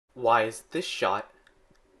Why is this shot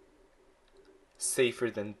safer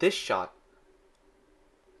than this shot?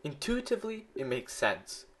 Intuitively, it makes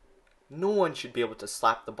sense. No one should be able to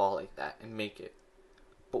slap the ball like that and make it.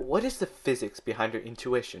 But what is the physics behind our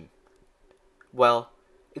intuition? Well,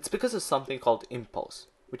 it's because of something called impulse,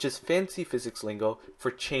 which is fancy physics lingo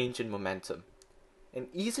for change in momentum. An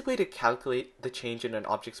easy way to calculate the change in an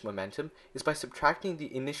object's momentum is by subtracting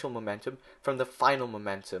the initial momentum from the final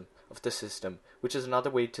momentum of the system, which is another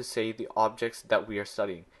way to say the objects that we are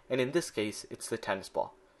studying, and in this case, it's the tennis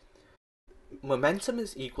ball. Momentum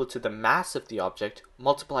is equal to the mass of the object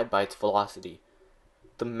multiplied by its velocity.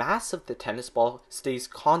 The mass of the tennis ball stays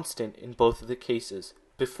constant in both of the cases,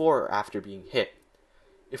 before or after being hit.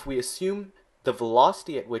 If we assume the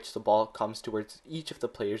velocity at which the ball comes towards each of the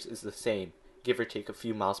players is the same, give or take a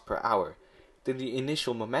few miles per hour, then the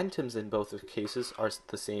initial momentums in both of the cases are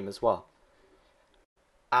the same as well.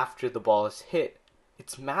 After the ball is hit,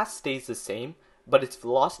 its mass stays the same, but its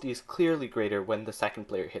velocity is clearly greater when the second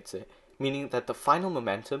player hits it, meaning that the final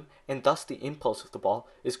momentum, and thus the impulse of the ball,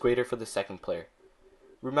 is greater for the second player.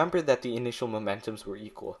 Remember that the initial momentums were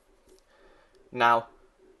equal. Now,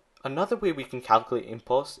 another way we can calculate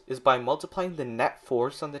impulse is by multiplying the net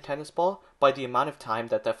force on the tennis ball by the amount of time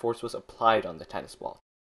that force was applied on the tennis ball.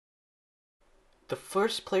 The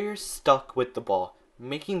first player stuck with the ball,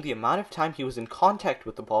 making the amount of time he was in contact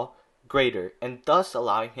with the ball greater, and thus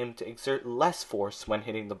allowing him to exert less force when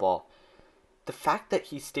hitting the ball. The fact that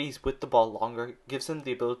he stays with the ball longer gives him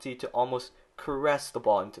the ability to almost caress the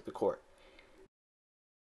ball into the court.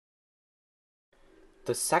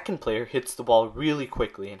 The second player hits the ball really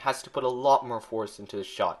quickly and has to put a lot more force into his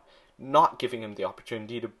shot, not giving him the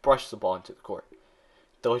opportunity to brush the ball into the court.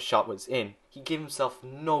 Though his shot was in, he gave himself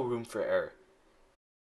no room for error.